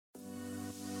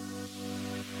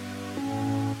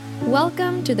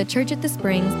Welcome to the Church at the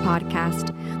Springs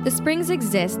podcast. The Springs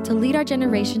exists to lead our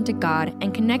generation to God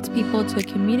and connect people to a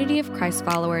community of Christ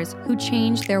followers who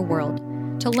change their world.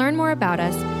 To learn more about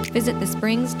us, visit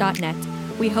thesprings.net.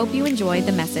 We hope you enjoy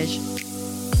the message.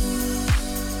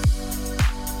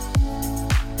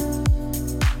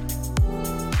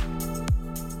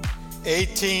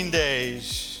 "18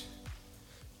 days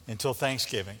until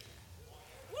Thanksgiving."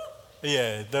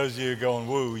 Yeah, those of you going,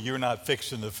 woo, you're not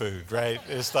fixing the food, right?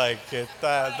 It's like, no,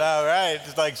 right?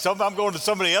 It's like I'm going to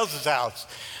somebody else's house.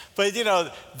 But you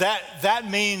know, that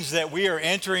means that we are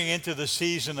entering into the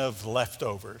season of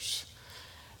leftovers.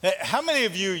 How many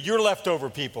of you're leftover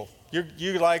people?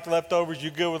 You like leftovers? You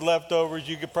good with leftovers?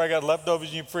 You probably got leftovers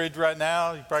in your fridge right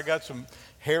now. You probably got some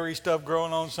hairy stuff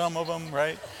growing on some of them,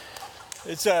 right?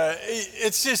 It's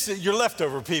just you're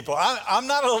leftover people. I'm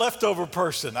not a leftover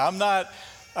person. I'm not.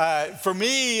 For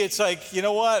me, it's like, you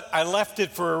know what? I left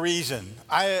it for a reason.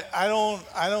 I'm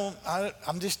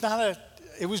just not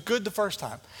it was good the first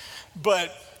time.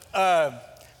 But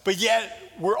yet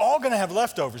we're all going to have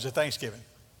leftovers at Thanksgiving.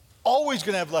 Always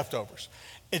going to have leftovers.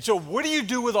 And so what do you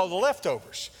do with all the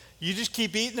leftovers? You just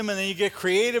keep eating them and then you get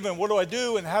creative and what do I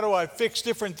do and how do I fix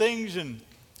different things and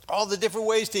all the different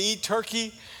ways to eat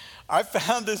turkey. I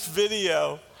found this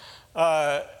video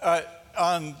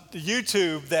on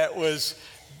YouTube that was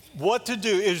what to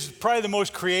do. It was probably the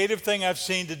most creative thing I've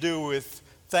seen to do with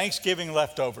Thanksgiving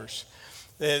leftovers.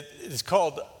 It's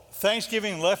called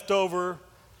Thanksgiving Leftover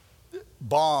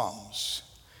Bombs.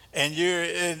 And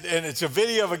it's a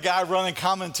video of a guy running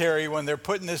commentary when they're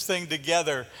putting this thing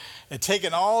together and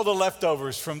taking all the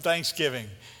leftovers from Thanksgiving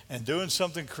and doing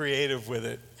something creative with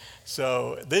it.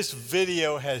 So this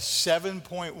video has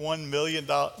 7.1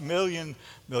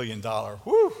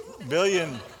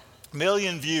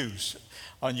 million views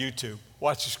on YouTube.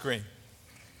 Watch the screen.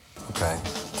 Okay,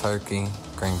 turkey,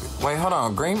 green bean. Wait, hold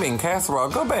on, green bean casserole.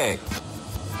 Go back.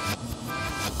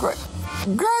 Girl,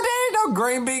 there ain't no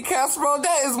green bean casserole.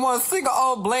 That is one single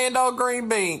old bland old green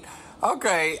bean.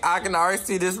 Okay, I can already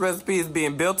see this recipe is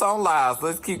being built on lies.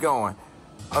 Let's keep going.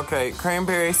 Okay,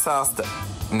 cranberry sauce.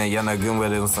 Now y'all know good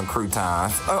with it with some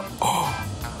croutons.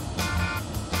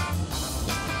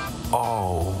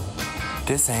 Oh,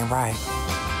 this ain't right.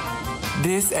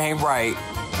 This ain't right.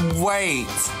 Wait.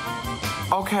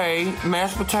 Okay,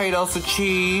 mashed potatoes and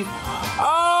cheese.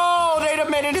 Oh, they done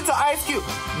made it into ice cube.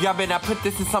 Y'all better not put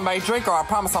this in somebody's drink or I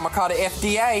promise I'm gonna call the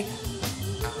FDA.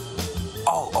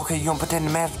 Oh, okay, you gonna put that in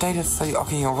the mashed potatoes? So you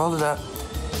gonna roll it up.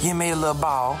 You made a little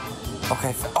ball.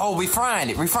 Okay. Oh, we frying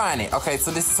it. Okay,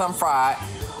 so this is some fried.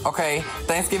 Okay,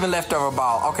 Thanksgiving leftover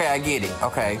ball. Okay, I get it.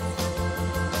 Okay.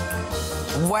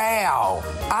 Wow,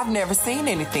 I've never seen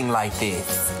anything like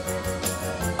this.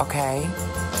 Okay.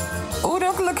 Ooh,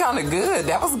 that look kind of good.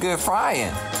 That was good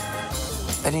frying.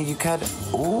 And then you cut it.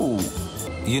 Ooh.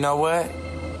 You know what?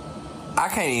 I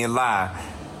can't even lie.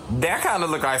 That kind of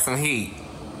look like some heat.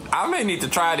 I may need to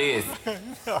try this.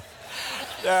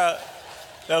 Now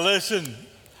listen,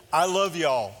 I love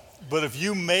y'all, but if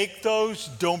you make those,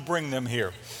 don't bring them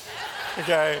here.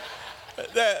 Okay?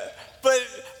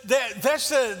 That's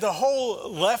the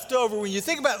whole leftover. When you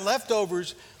think about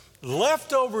leftovers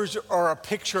are a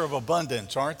picture of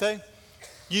abundance, aren't they?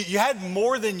 You had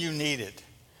more than you needed.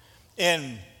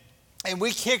 And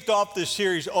we kicked off this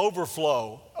series,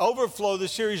 Overflow. Overflow,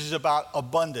 this series is about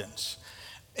abundance.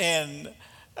 And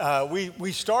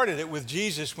we started it with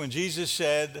Jesus when Jesus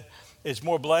said, it's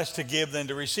more blessed to give than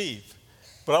to receive.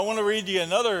 But I want to read you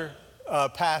another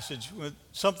passage with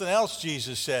something else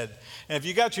Jesus said. And if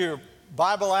you got your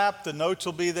Bible app, the notes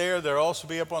will be there. They'll also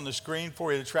be up on the screen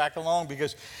for you to track along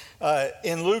because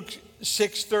in Luke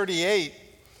 6:38,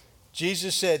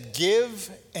 Jesus said, give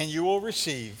and you will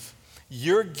receive.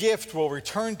 Your gift will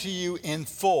return to you in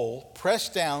full,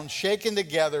 pressed down, shaken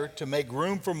together to make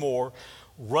room for more,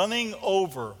 running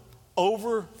over,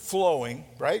 overflowing,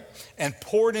 right? And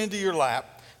poured into your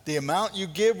lap. The amount you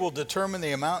give will determine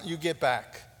the amount you get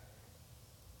back.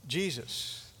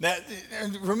 Jesus. Now,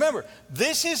 remember,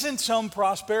 this isn't some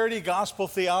prosperity gospel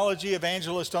theology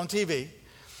evangelist on TV.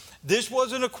 This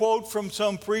wasn't a quote from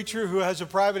some preacher who has a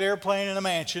private airplane in a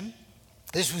mansion.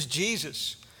 This was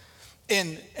Jesus.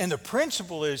 And the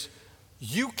principle is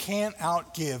you can't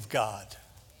outgive God.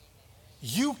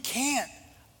 You can't.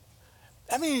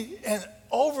 I mean, and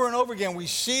over again, we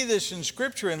see this in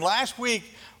Scripture. And last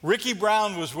week, Ricky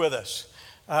Brown was with us.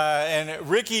 And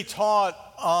Ricky taught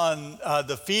on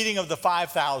the feeding of the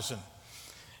 5,000.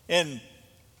 And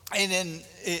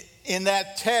in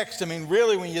that text, I mean,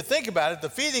 really, when you think about it, the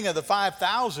feeding of the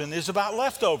 5,000 is about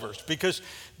leftovers because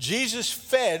Jesus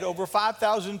fed over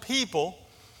 5,000 people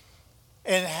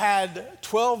and had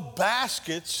 12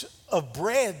 baskets of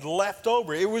bread left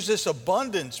over. It was this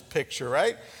abundance picture,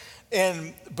 right?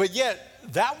 But yet,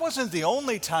 that wasn't the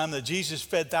only time that Jesus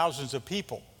fed thousands of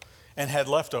people and had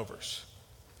leftovers.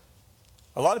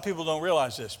 A lot of people don't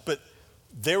realize this, but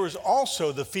there was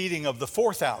also the feeding of the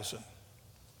 4,000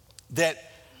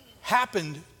 that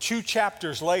happened 2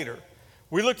 chapters later.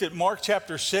 We looked at Mark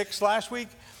chapter 6 last week,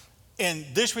 and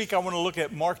this week I want to look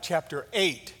at Mark chapter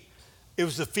 8. It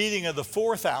was the feeding of the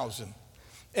 4,000.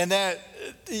 And that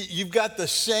you've got the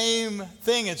same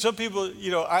thing. And some people,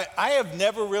 I have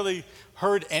never really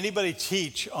heard anybody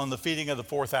teach on the feeding of the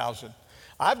 4,000.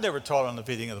 I've never taught on the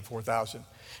feeding of the 4,000.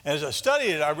 And as I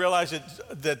studied it, I realized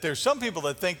that there's some people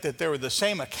that think that they were the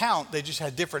same account, they just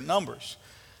had different numbers.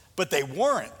 But they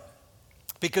weren't.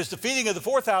 Because the feeding of the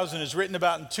 4,000 is written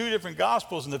about in 2 different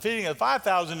gospels, and the feeding of the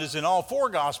 5,000 is in all 4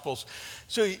 gospels.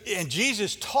 And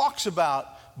Jesus talks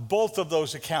about both of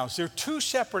those accounts. They're 2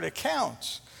 separate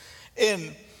accounts.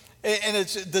 And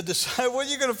it's what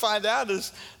you're going to find out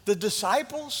is the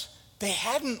disciples, they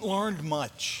hadn't learned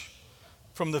much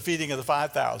from the feeding of the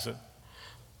 5,000.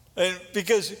 And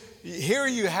because here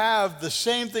you have the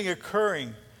same thing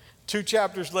occurring 2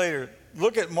 chapters later.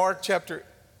 Look at Mark chapter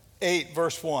 8,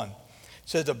 verse 1. It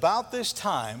says, about this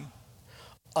time,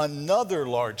 another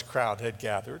large crowd had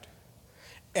gathered,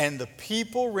 and the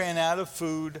people ran out of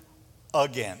food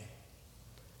again.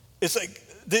 It's like,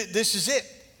 this is it.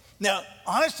 Now,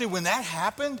 honestly, when that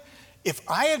happened, if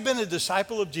I had been a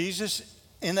disciple of Jesus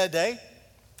in that day,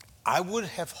 I would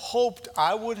have hoped,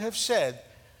 I would have said,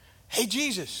 hey,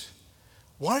 Jesus,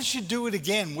 why don't you do it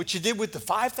again? What you did with the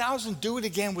 5,000, do it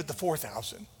again with the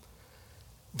 4,000.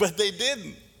 But they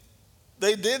didn't.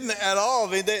 They didn't at all.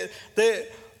 So they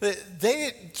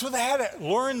had to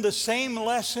learn the same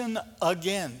lesson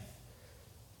again.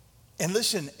 And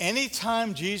listen,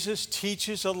 anytime Jesus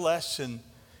teaches a lesson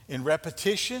in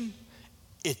repetition,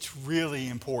 it's really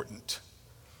important.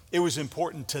 It was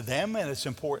important to them and it's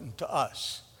important to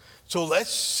us. So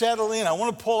let's settle in. I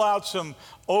want to pull out some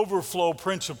overflow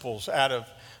principles out of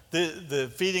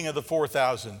the feeding of the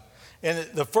 4,000. And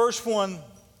the first one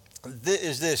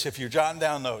is this, if you're jotting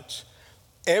down notes.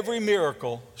 Every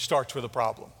miracle starts with a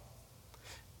problem.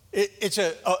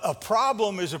 A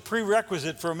problem is a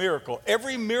prerequisite for a miracle.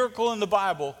 Every miracle in the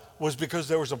Bible was because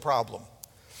there was a problem.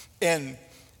 And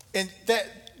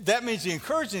that means the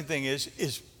encouraging thing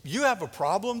is you have a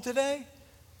problem today,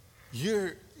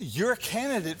 you're a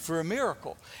candidate for a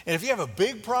miracle. And if you have a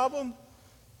big problem,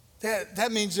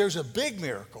 that means there's a big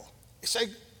miracle. It's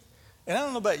like, and I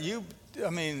don't know about you,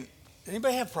 I mean,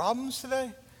 anybody have problems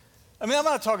today? I mean, I'm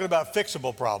not talking about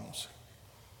fixable problems.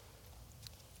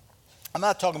 I'm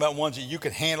not talking about ones that you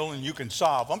can handle and you can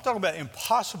solve. I'm talking about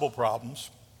impossible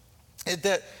problems,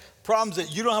 that problems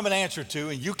that you don't have an answer to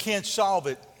and you can't solve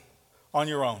it on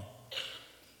your own.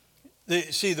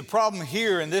 The problem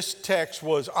here in this text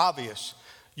was obvious.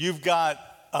 You've got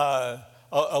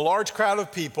a large crowd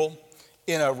of people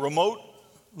in a remote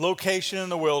location in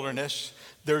the wilderness.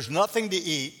 There's nothing to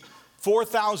eat.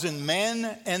 4,000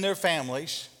 men and their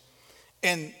families.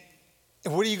 And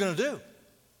what are you going to do?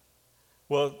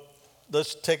 Well,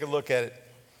 let's take a look at it.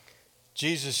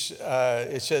 Jesus,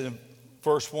 it says in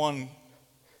verse 1, it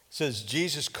says,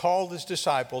 Jesus called his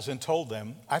disciples and told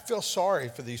them, I feel sorry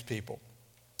for these people.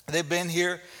 They've been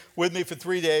here with me for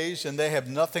 3 days and they have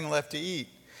nothing left to eat.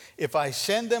 If I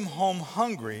send them home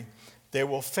hungry, they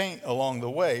will faint along the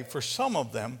way, for some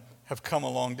of them have come a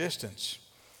long distance.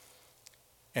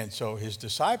 And so his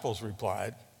disciples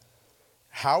replied,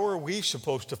 how are we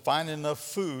supposed to find enough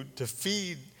food to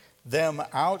feed them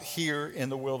out here in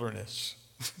the wilderness?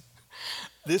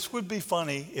 This would be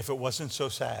funny if it wasn't so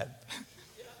sad.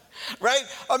 Right?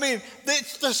 I mean,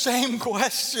 it's the same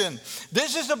question.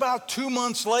 This is about 2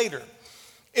 months later.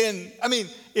 And I mean,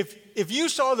 if you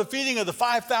saw the feeding of the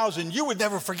 5,000, you would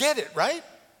never forget it, right?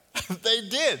 They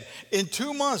did. In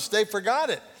 2 months, they forgot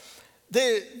it.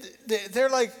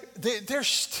 They're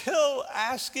still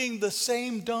asking the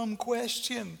same dumb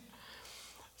question.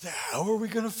 How are we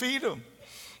going to feed them?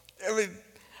 I mean,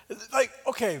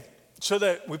 okay, so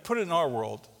that we put it in our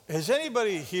world. Has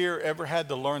anybody here ever had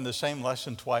to learn the same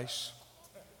lesson twice?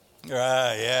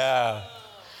 Yeah.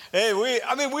 Hey,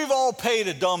 we've all paid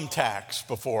a dumb tax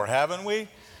before, haven't we?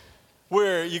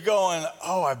 Where you're going,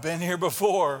 oh, I've been here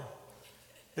before.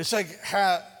 It's like,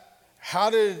 how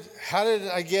did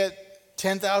I get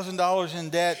 $10,000 in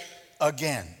debt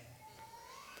again?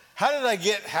 How did I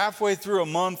get halfway through a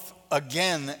month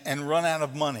again and run out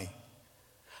of money?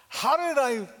 How did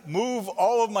I move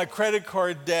all of my credit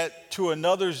card debt to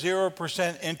another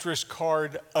 0% interest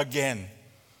card again?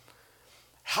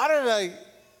 How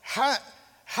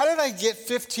how did I get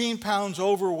 15 pounds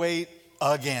overweight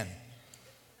again?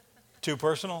 Too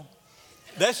personal?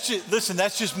 That's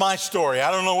just my story.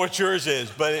 I don't know what yours is,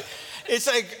 but it's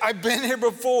like I've been here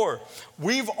before.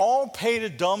 We've all paid a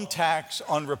dumb tax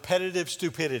on repetitive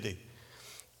stupidity.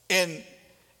 And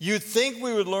you'd think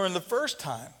we would learn the first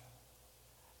time.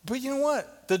 But you know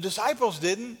what? The disciples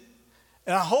didn't.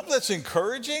 And I hope that's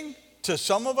encouraging to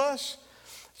some of us.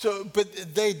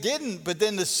 But they didn't. But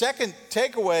then the second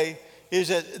takeaway is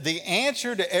that the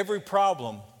answer to every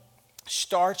problem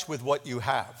starts with what you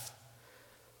have.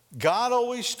 God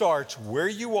always starts where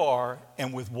you are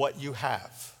and with what you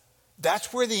have.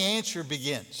 That's where the answer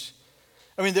begins.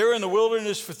 I mean, they were in the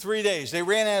wilderness for 3 days. They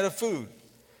ran out of food.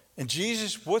 And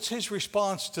Jesus, what's his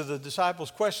response to the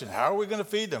disciples' question? How are we going to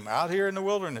feed them out here in the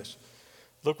wilderness?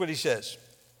 Look what he says.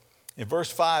 In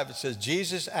verse 5, it says,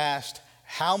 Jesus asked,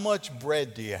 how much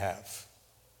bread do you have?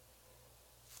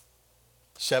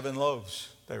 7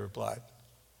 loaves, they replied.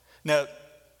 Now,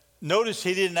 notice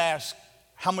he didn't ask,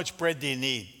 how much bread do you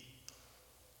need?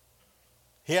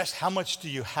 He asked, how much do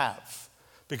you have?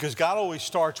 Because God always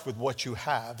starts with what you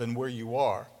have and where you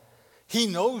are. He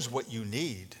knows what you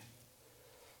need.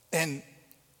 And,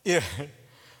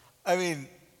 I mean,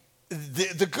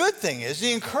 the good thing is,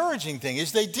 the encouraging thing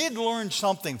is they did learn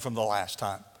something from the last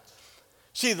time.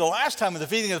 See, the last time with the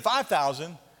feeding of the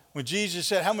 5,000, when Jesus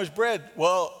said, how much bread?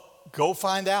 Well, go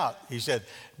find out, he said,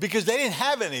 because they didn't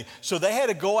have any. So they had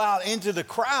to go out into the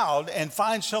crowd and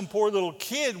find some poor little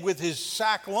kid with his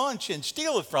sack lunch and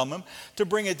steal it from him to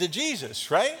bring it to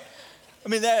Jesus, right? I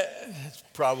mean, that's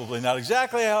probably not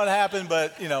exactly how it happened,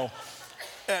 but,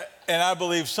 and I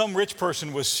believe some rich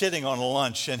person was sitting on a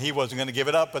lunch and he wasn't going to give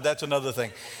it up, but that's another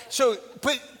thing. So,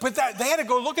 but they had to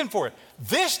go looking for it.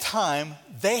 This time,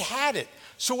 they had it.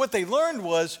 So what they learned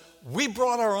was, we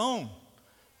brought our own.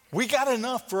 We got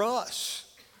enough for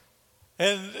us.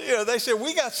 And, they said,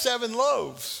 we got 7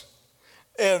 loaves.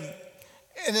 And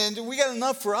then we got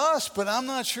enough for us, but I'm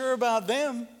not sure about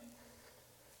them.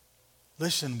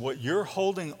 Listen, what you're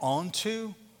holding on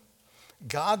to,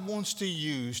 God wants to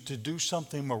use to do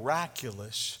something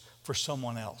miraculous for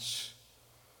someone else.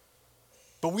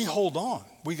 But we hold on.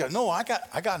 We go, no, I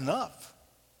got enough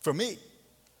for me.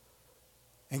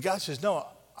 And God says, no,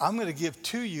 I'm going to give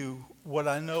to you what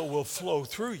I know will flow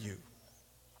through you.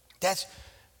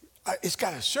 It's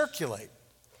got to circulate.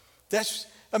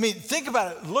 Think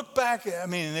about it. Look back,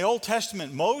 in the Old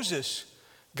Testament, Moses,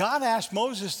 God asked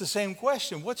Moses the same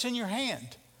question, what's in your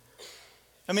hand?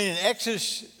 In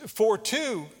Exodus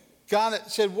 4:2, God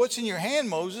said, what's in your hand,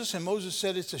 Moses? And Moses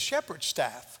said, it's a shepherd's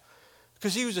staff.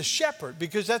 Because he was a shepherd,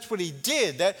 because that's what he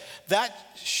did.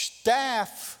 That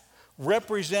staff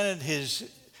represented his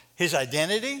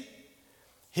identity,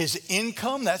 his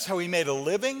income. That's how he made a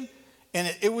living.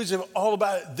 And it was all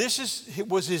about, it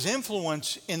was his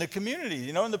influence in the community,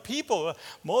 in the people.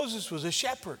 Moses was a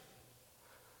shepherd.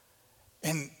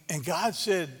 And God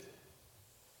said,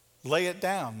 lay it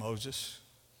down, Moses.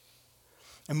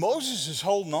 And Moses is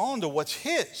holding on to what's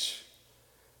his.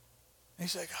 And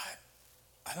he's like,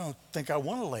 I don't think I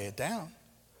want to lay it down.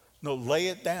 No, lay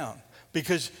it down.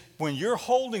 Because when you're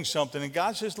holding something and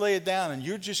God says lay it down and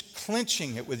you're just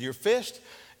clenching it with your fist,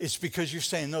 it's because you're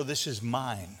saying, no, this is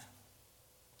mine.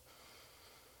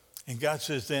 And God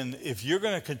says, then if you're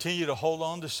going to continue to hold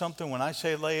on to something, when I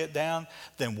say lay it down,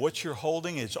 then what you're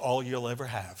holding is all you'll ever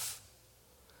have.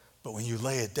 But when you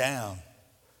lay it down,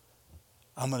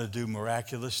 I'm going to do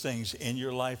miraculous things in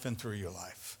your life and through your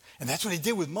life. And that's what he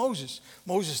did with Moses.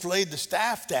 Moses laid the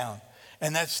staff down.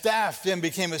 And that staff then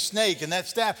became a snake. And that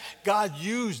staff, God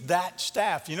used that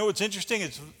staff. You know what's interesting?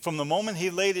 It's from the moment he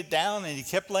laid it down and he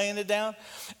kept laying it down,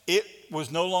 it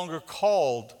was no longer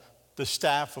called the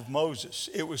staff of Moses.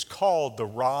 It was called the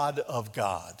rod of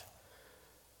God.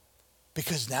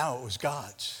 Because now it was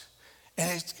God's.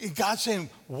 And God's saying,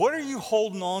 what are you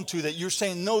holding on to that you're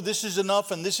saying, no, this is enough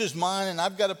and this is mine and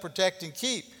I've got to protect and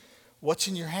keep? What's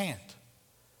in your hand?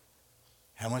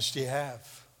 How much do you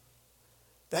have?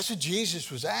 That's what Jesus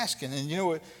was asking.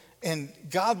 And and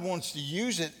God wants to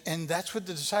use it. And that's what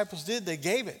the disciples did. They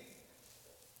gave it.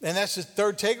 And that's the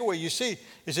third takeaway you see,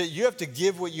 is that you have to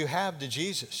give what you have to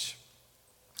Jesus.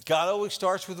 God always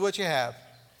starts with what you have.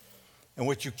 And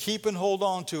what you keep and hold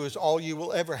on to is all you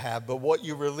will ever have. But what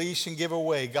you release and give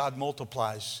away, God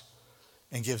multiplies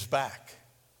and gives back.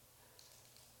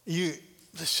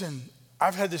 Listen,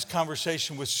 I've had this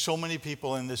conversation with so many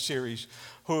people in this series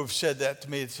who have said that to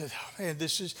me. They said, oh man,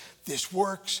 this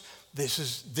works.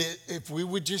 If we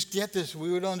would just get this,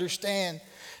 we would understand.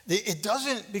 It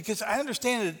doesn't, because I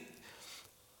understand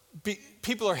that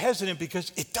people are hesitant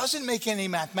because it doesn't make any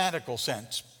mathematical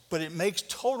sense. but it makes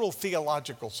total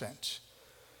theological sense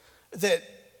that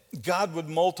God would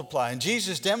multiply. And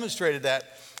Jesus demonstrated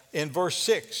that in verse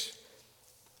 6.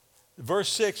 Verse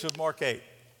 6 of Mark 8.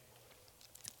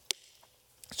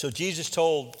 So Jesus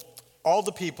told all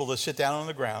the people to sit down on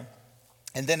the ground,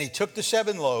 and then he took the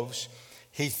 7 loaves,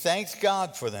 he thanked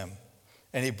God for them,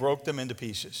 and he broke them into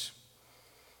pieces.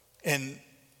 And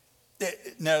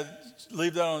now,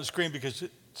 leave that on the screen because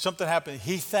something happened.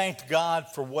 He thanked God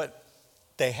for what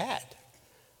they had.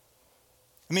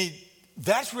 I mean,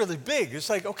 that's really big. It's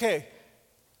like, okay,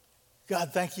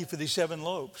 God, thank you for these 7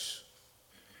 loaves.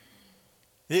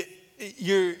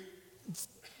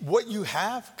 What you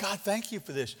have, God, thank you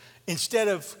for this. Instead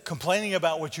of complaining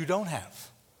about what you don't have.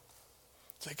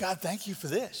 It's like, God, thank you for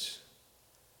this.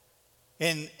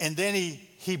 And then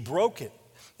he broke it.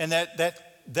 And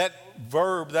that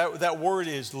verb, that word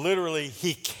is literally,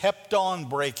 he kept on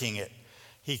breaking it.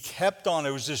 He kept on.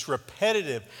 It was just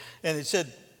repetitive. And it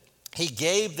said, he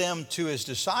gave them to his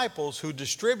disciples who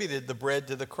distributed the bread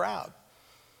to the crowd.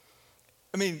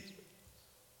 I mean,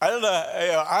 I don't know.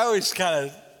 I always kind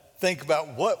of think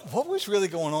about what was really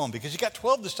going on, because you got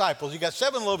 12 disciples, you got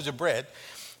 7 loaves of bread.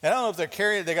 And I don't know if they're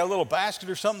carrying, they got a little basket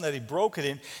or something that he broke it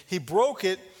in. He broke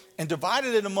it and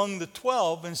divided it among the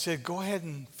 12 and said, go ahead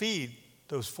and feed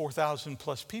those 4,000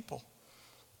 plus people.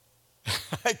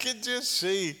 I could just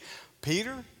see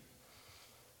Peter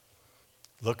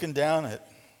looking down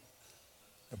at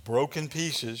the broken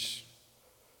pieces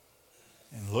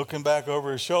and looking back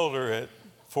over his shoulder at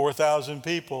 4,000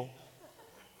 people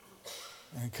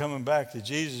and coming back to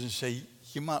Jesus and say,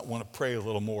 you might want to pray a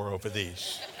little more over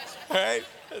these. Right?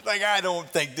 It's like, I don't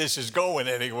think this is going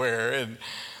anywhere.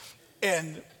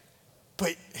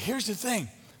 But here's the thing.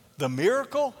 The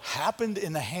miracle happened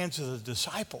in the hands of the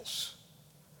disciples.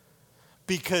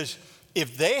 Because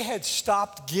if they had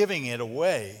stopped giving it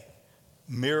away,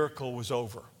 miracle was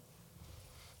over.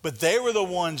 But they were the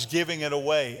ones giving it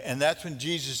away. And that's when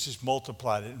Jesus just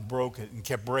multiplied it and broke it and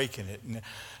kept breaking it. And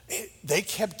they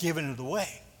kept giving it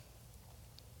away.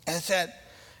 And it's that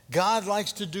God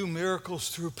likes to do miracles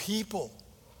through people.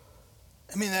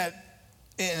 I mean, that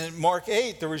in Mark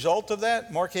 8, the result of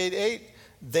that, Mark 8:8,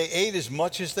 they ate as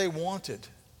much as they wanted.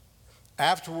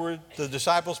 Afterward, the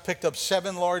disciples picked up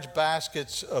 7 large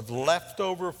baskets of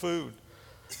leftover food.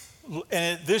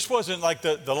 And this wasn't like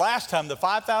the last time, the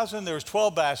 5,000, there was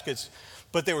 12 baskets,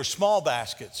 but they were small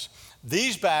baskets.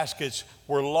 These baskets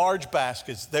were large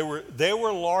baskets. They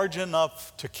were large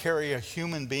enough to carry a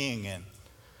human being in.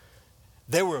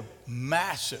 They were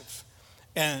massive.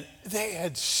 And they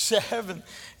had 7,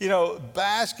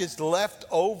 baskets left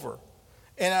over.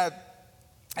 And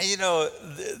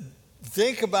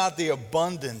think about the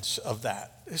abundance of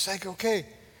that. It's like, okay,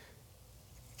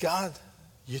 God,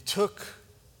 you took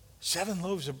 7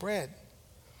 loaves of bread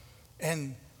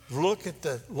and look at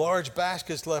the large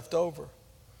baskets left over.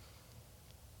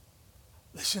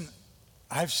 Listen,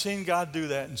 I've seen God do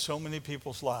that in so many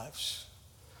people's lives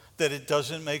that it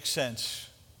doesn't make sense.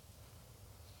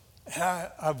 And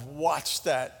I've watched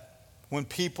that when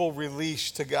people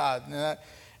release to God.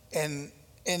 And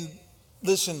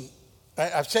listen,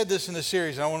 I've said this in the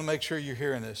series, and I want to make sure you're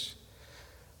hearing this.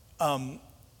 In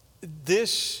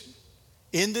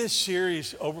this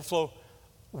series, Overflow,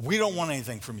 we don't want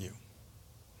anything from you.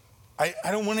 I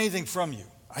don't want anything from you.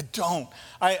 I don't.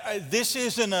 This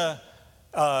isn't a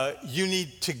you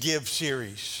need to give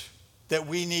series, that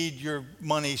we need your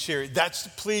money series.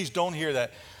 Please don't hear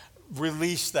that.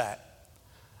 Release that.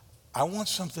 I want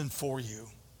something for you.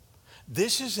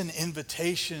 This is an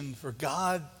invitation for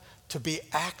God to be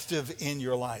active in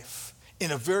your life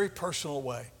in a very personal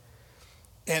way.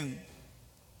 And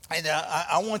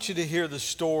I want you to hear the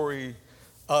story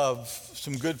of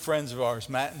some good friends of ours,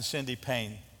 Matt and Cindy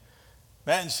Payne.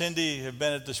 Matt and Cindy have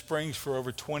been at the Springs for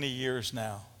over 20 years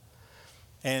now.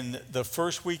 And the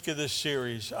first week of this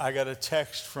series, I got a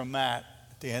text from Matt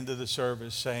at the end of the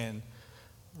service saying,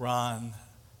 Ron,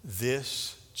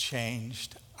 this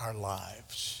changed our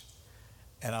lives.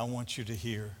 And I want you to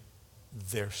hear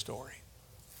their story.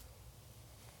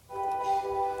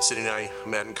 Cindy and I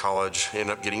met in college, ended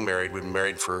up getting married. We've been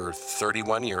married for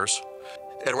 31 years.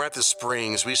 And we're at the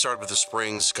Springs. We started with the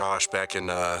Springs, back in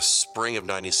spring of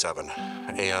 97.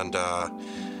 And,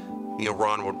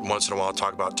 Ron would once in a while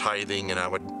talk about tithing, and I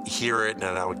would hear it, and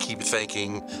I would keep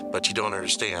thinking, but you don't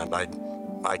understand.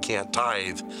 I can't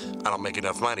tithe. I don't make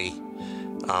enough money.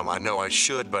 I know I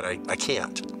should, but I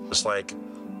can't. It's like,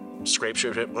 scrape,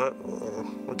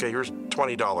 okay, here's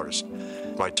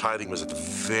 $20. My tithing was at the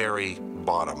very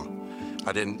bottom.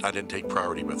 I didn't take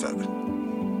priority with that.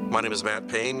 My name is Matt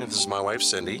Payne. This is my wife,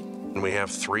 Cindy. And we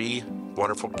have 3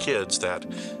 wonderful kids that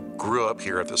grew up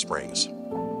here at the Springs.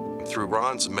 Through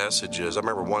Ron's messages, I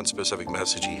remember one specific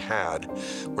message he had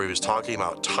where he was talking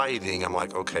about tithing. I'm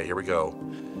like, okay, here we go.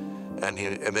 And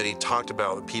then he talked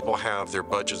about people have their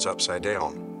budgets upside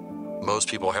down. Most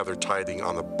people have their tithing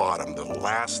on the bottom, the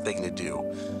last thing to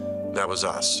do. That was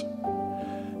us.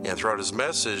 And throughout his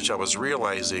message, I was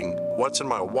realizing what's in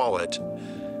my wallet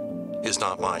is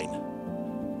not mine.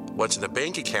 What's in the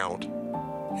bank account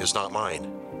is not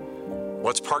mine.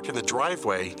 What's parked in the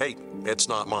driveway, hey, it's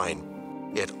not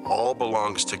mine. It all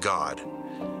belongs to God,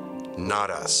 not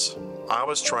us. I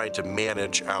was trying to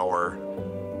manage our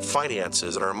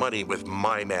finances and our money with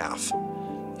my math.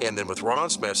 And then with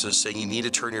Ron's message saying you need to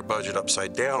turn your budget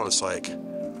upside down, it's like,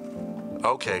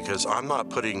 okay, because I'm not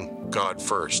putting God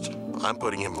first. I'm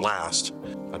putting him last.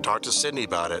 I talked to Cindy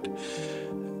about it,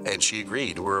 and she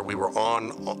agreed. We were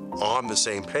on the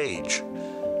same page.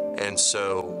 And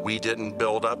so we didn't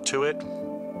build up to it.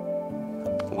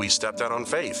 We stepped out on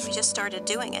faith. We just started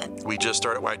doing it.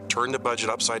 I turned the budget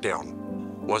upside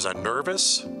down. Was I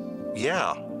nervous?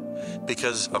 Yeah.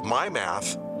 Because of my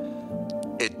math,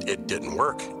 it didn't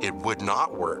work. It would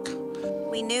not work.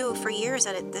 We knew for years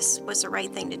that this was the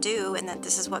right thing to do and that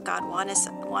this is what God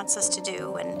wants us to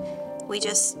do. And we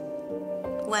just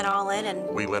went all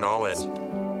in. We went all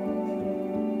in.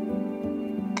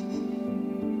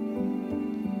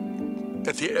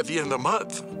 At the end of the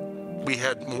month, we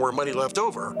had more money left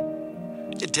over.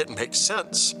 It didn't make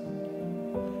sense.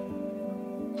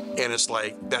 And it's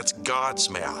like, that's God's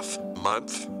math.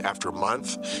 Month after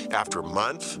month after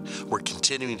month, we're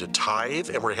continuing to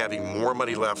tithe and we're having more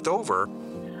money left over.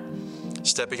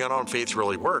 Stepping out on faith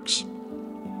really works.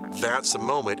 That's the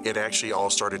moment it actually all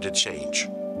started to change.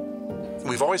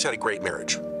 We've always had a great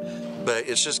marriage, but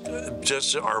it's just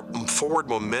our forward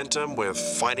momentum with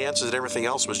finances and everything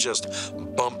else was just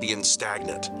bumpy and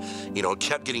stagnant. You know, it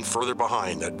kept getting further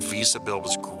behind. That Visa bill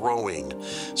was growing,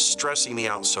 stressing me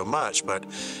out so much. But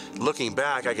looking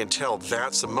back, I can tell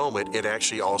that's the moment it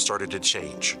actually all started to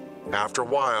change. After a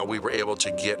while, we were able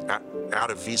to get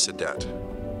out of Visa debt.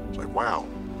 It's like, wow.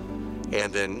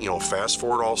 And then, fast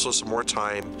forward also some more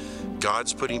time.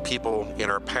 God's putting people in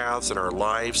our paths, in our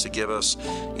lives to give us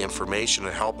information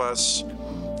and help us.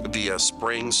 The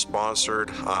Springs sponsored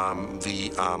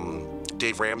the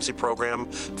Dave Ramsey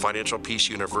program, Financial Peace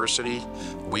University.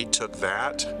 We took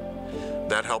that.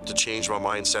 That helped to change my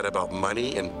mindset about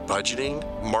money and budgeting.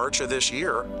 March of this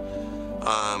year,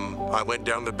 I went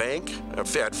down to the bank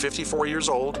at 54 years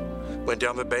old, went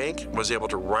down to the bank, was able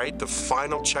to write the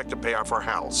final check to pay off our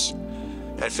house.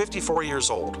 At 54 years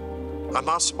old, I'm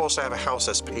not supposed to have a house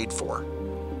that's paid for.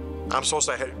 I'm supposed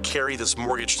to carry this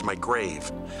mortgage to my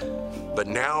grave. But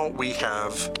now we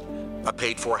have a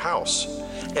paid-for house.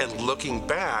 And looking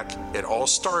back, it all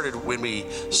started when we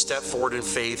stepped forward in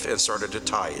faith and started to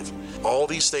tithe. All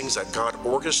these things that God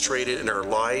orchestrated in our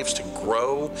lives to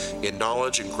grow in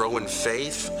knowledge and grow in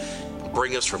faith,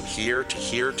 bring us from here to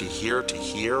here to here to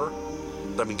here.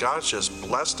 I mean, God's just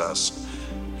blessed us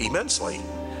immensely.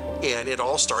 And it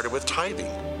all started with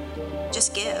tithing.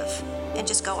 Just give and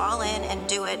just go all in and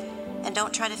do it, and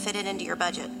don't try to fit it into your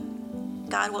budget.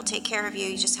 God will take care of you.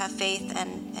 You just have faith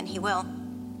and he will.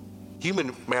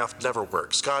 Human math never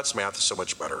works. God's math is so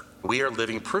much better. We are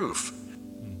living proof.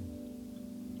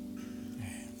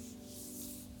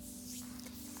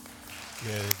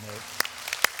 Good,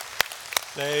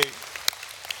 isn't it?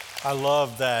 I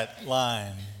love that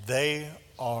line. They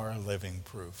are living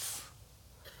proof.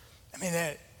 I mean,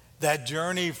 that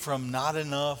journey from not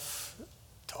enough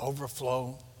to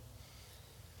overflow.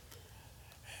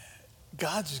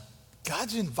 God's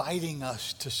inviting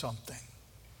us to something.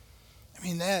 I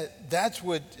mean, that's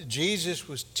what Jesus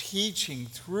was teaching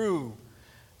through,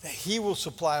 that he will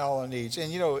supply all our needs.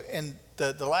 And, and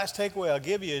the last takeaway I'll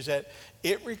give you is that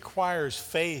it requires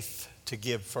faith to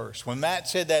give first. When Matt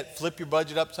said that, flip your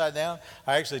budget upside down,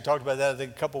 I actually talked about that I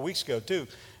think a couple weeks ago too.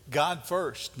 God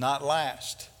first, not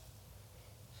last.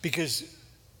 Because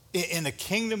in the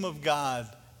kingdom of God,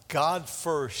 God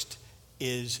first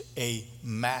is a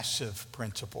massive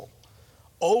principle.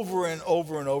 Over and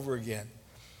over and over again.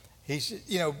 He's,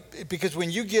 because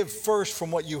when you give first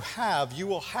from what you have, you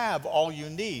will have all you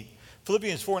need.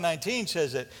 Philippians 4:19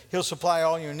 says that he'll supply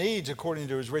all your needs according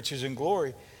to his riches and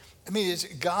glory. I mean, it's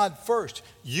God first.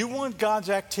 You want God's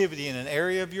activity in an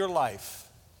area of your life,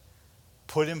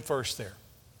 put him first there.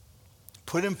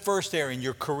 Put him first there in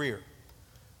your career.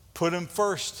 Put him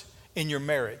first in your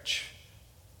marriage.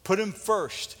 Put him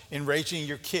first in raising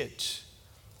your kids.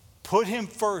 Put him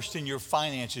first in your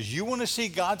finances. You want to see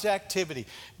God's activity.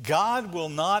 God will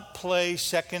not play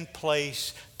second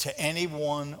place to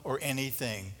anyone or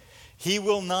anything. He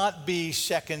will not be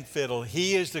second fiddle.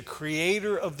 He is the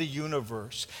creator of the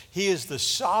universe. He is the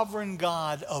sovereign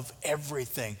God of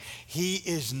everything. He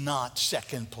is not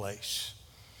second place.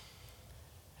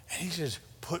 And he says,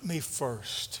 put me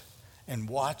first and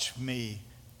watch me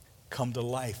come to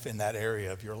life in that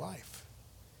area of your life.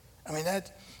 I mean,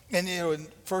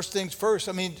 first things first,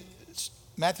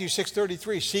 Matthew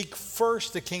 6:33, seek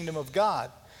first the kingdom of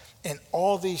God, and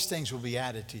all these things will be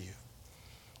added to you.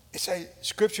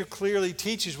 Scripture clearly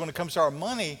teaches when it comes to our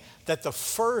money that the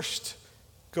first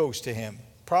goes to him.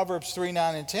 Proverbs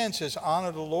 3:9-10 says,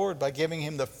 honor the Lord by giving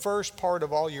him the first part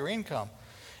of all your income,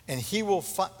 and he will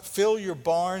fill your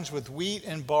barns with wheat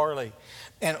and barley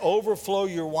and overflow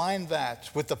your wine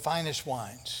vats with the finest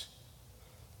wines.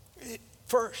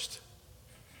 First.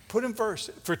 Put him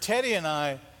first. For Teddy and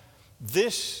I,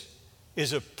 this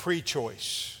is a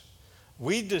pre-choice.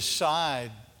 We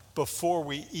decide before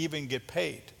we even get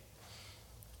paid.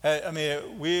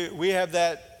 We have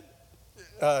that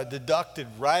deducted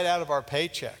right out of our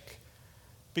paycheck.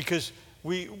 Because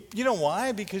you know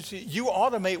why? Because you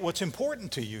automate what's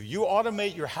important to you. You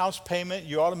automate your house payment,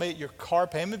 you automate your car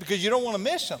payment because you don't want to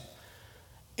miss them.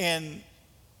 And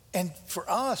for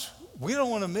us, we don't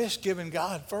want to miss giving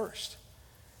God first.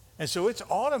 And so it's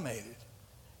automated.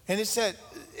 And it's that,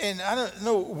 and I don't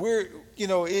know,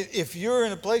 if you're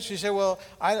in a place where you say, well,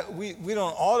 we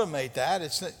don't automate that.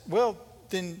 It's not, well,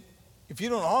 then if you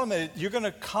don't automate it, you're going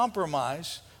to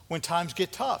compromise when times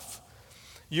get tough.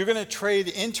 You're going to trade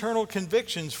internal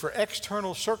convictions for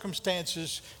external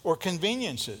circumstances or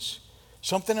conveniences.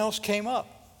 Something else came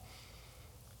up.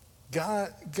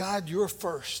 God, you're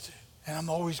first, and I'm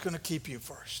always going to keep you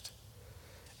first.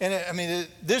 And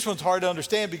this one's hard to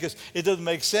understand because it doesn't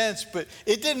make sense, but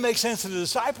it didn't make sense to the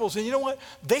disciples. And you know what?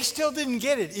 They still didn't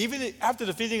get it. Even after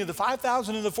the feeding of the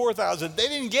 5,000 and the 4,000, they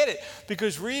didn't get it.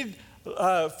 Because read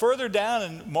further down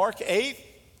in Mark 8,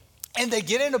 and they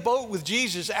get in a boat with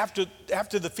Jesus after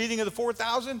the feeding of the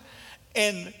 4,000.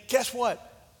 And guess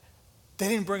what? They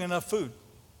didn't bring enough food.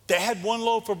 They had one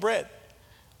loaf of bread.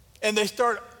 And they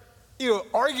start,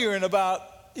 arguing about,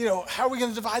 how are we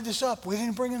going to divide this up? We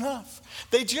didn't bring enough.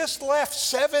 They just left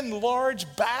 7 large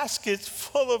baskets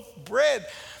full of bread.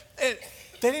 And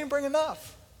they didn't bring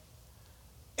enough.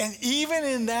 And even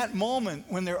in that moment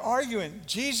when they're arguing,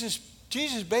 Jesus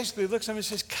basically looks at them and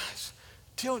says, guys,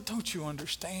 don't you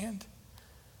understand?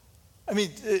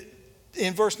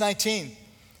 In verse 19,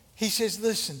 he says,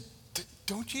 listen,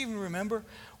 don't you even remember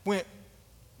when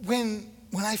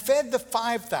I fed the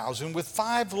 5,000 with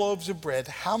 5 loaves of bread,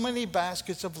 how many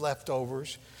baskets of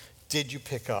leftovers did you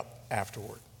pick up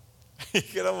afterward? You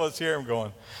can almost hear him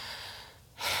going,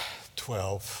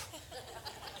 12.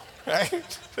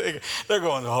 Right? They're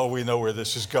going, oh, we know where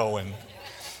this is going.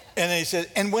 And he said,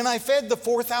 and when I fed the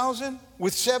 4,000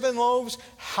 with 7 loaves,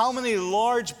 how many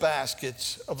large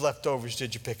baskets of leftovers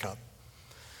did you pick up?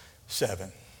 7.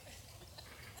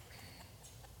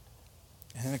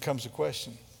 And then comes the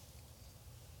question.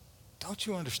 Don't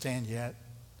you understand yet?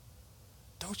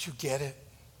 Don't you get it?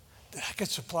 That I can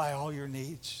supply all your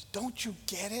needs. Don't you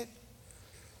get it?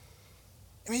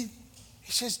 He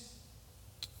says,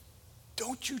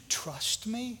 don't you trust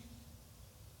me?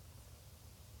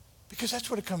 Because that's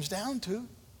what it comes down to.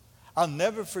 I'll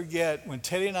never forget when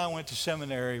Teddy and I went to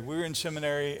seminary. We were in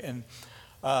seminary, and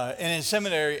in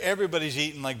seminary, everybody's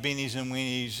eating like beanies and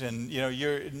weenies,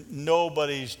 and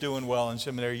nobody's doing well in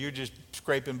seminary. You're just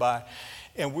scraping by.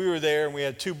 And we were there, and we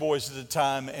had 2 boys at the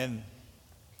time, and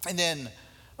then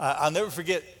I'll never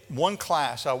forget one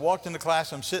class. I walked into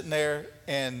class, I'm sitting there,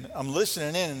 and I'm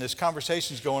listening in, and this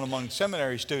conversation's going among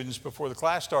seminary students before the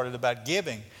class started about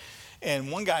giving.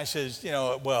 And one guy says,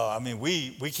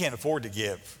 we can't afford to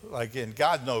give. And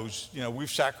God knows, we've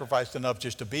sacrificed enough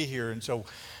just to be here, and so,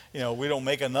 we don't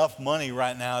make enough money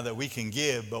right now that we can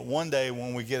give. But one day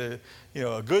when we get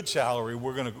a good salary,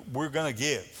 we're gonna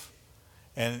give.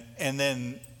 And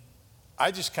then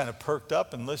I just kind of perked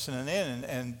up and listening in,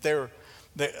 and the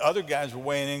other guys were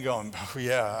weighing in going, oh,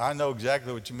 yeah, I know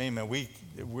exactly what you mean, man.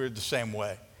 We're the same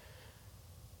way.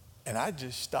 And I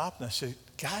just stopped and I said,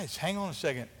 guys, hang on a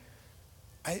second.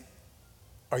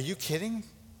 Are you kidding?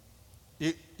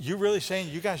 You really saying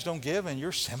you guys don't give and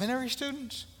you're seminary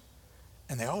students?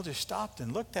 And they all just stopped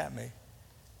and looked at me.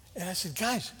 And I said,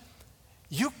 guys,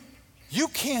 you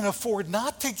can't afford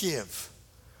not to give.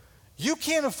 You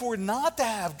can't afford not to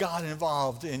have God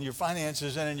involved in your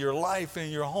finances and in your life and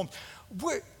in your home.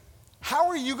 How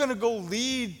are you going to go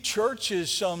lead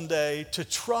churches someday to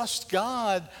trust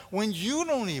God when you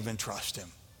don't even trust him?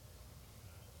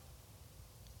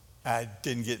 I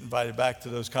didn't get invited back to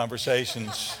those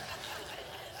conversations.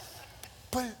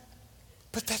 But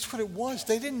But that's what it was.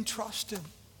 They didn't trust him.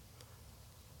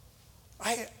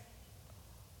 I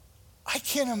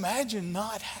can't imagine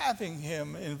not having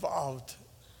him involved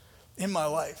in my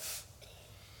life.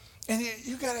 And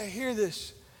you got to hear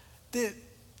this, that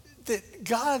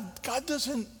God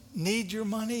doesn't need your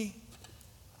money.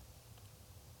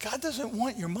 God doesn't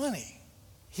want your money.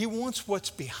 He wants what's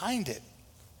behind it,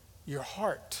 your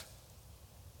heart.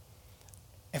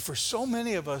 And for so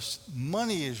many of us,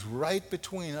 money is right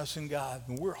between us and God,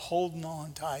 and we're holding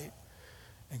on tight.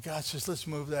 And God says, let's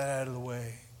move that out of the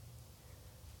way.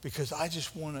 Because I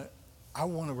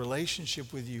want a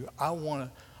relationship with you. I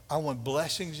want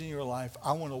blessings in your life.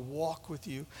 I want to walk with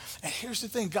you. And here's the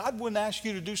thing, God wouldn't ask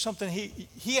you to do something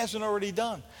he hasn't already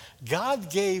done. God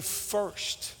gave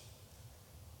first.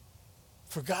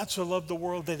 For God so loved the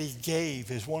world that he gave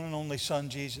his one and only son,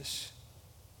 Jesus.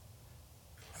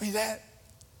 I mean,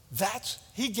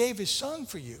 he gave his son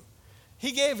for you.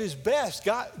 He gave his best.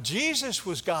 Jesus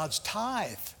was God's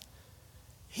tithe.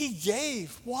 He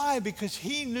gave. Why? Because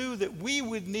he knew that we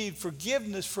would need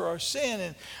forgiveness for our sin.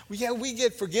 And we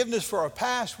get forgiveness for our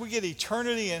past. We get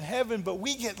eternity in heaven, but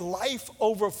we get life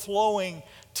overflowing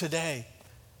today.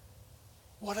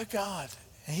 What a God.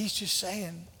 And he's just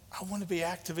saying, I want to be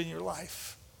active in your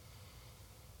life.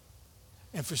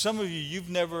 And for some of you, you've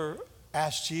never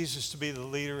asked Jesus to be the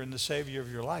leader and the Savior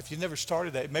of your life. You've never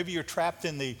started that. Maybe you're trapped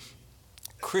in the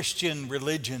Christian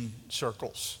religion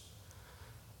circles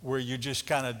where you're just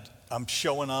kind of, I'm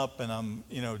showing up and I'm,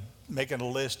 making a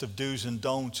list of do's and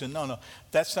don'ts. And no,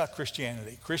 that's not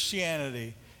Christianity.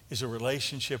 Christianity is a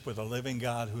relationship with a living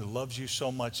God who loves you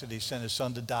so much that he sent his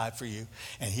son to die for you.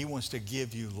 And he wants to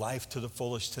give you life to the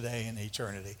fullest today and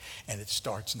eternity. And it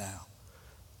starts now.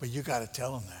 But you got to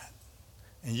tell him that.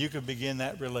 And you can begin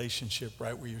that relationship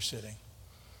right where you're sitting.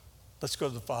 Let's go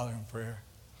to the Father in prayer.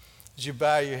 As you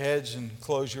bow your heads and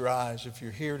close your eyes, if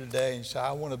you're here today and say,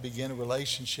 I want to begin a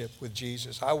relationship with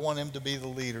Jesus. I want him to be the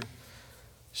leader,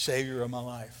 Savior of my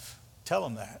life. Tell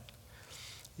him that.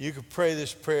 You could pray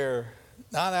this prayer,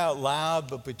 not out loud,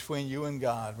 but between you and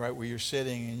God, right where you're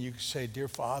sitting. And you can say, Dear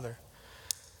Father,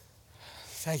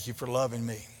 thank you for loving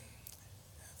me.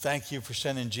 Thank you for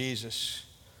sending Jesus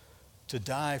to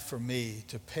die for me,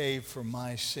 to pay for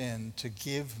my sin, to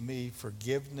give me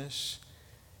forgiveness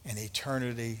and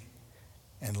eternity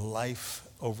and life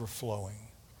overflowing.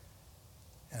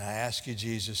 And I ask you,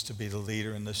 Jesus, to be the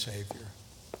leader and the Savior.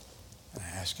 And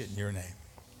I ask it in your name.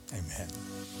 Amen.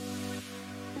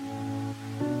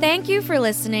 Thank you for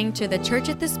listening to the Church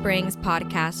at the Springs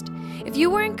podcast. If you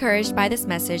were encouraged by this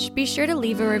message, be sure to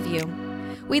leave a review.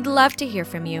 We'd love to hear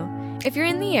from you. If you're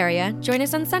in the area, join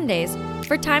us on Sundays.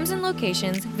 For times and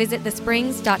locations, visit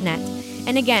thesprings.net.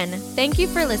 And again, thank you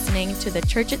for listening to the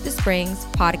Church at the Springs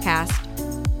podcast.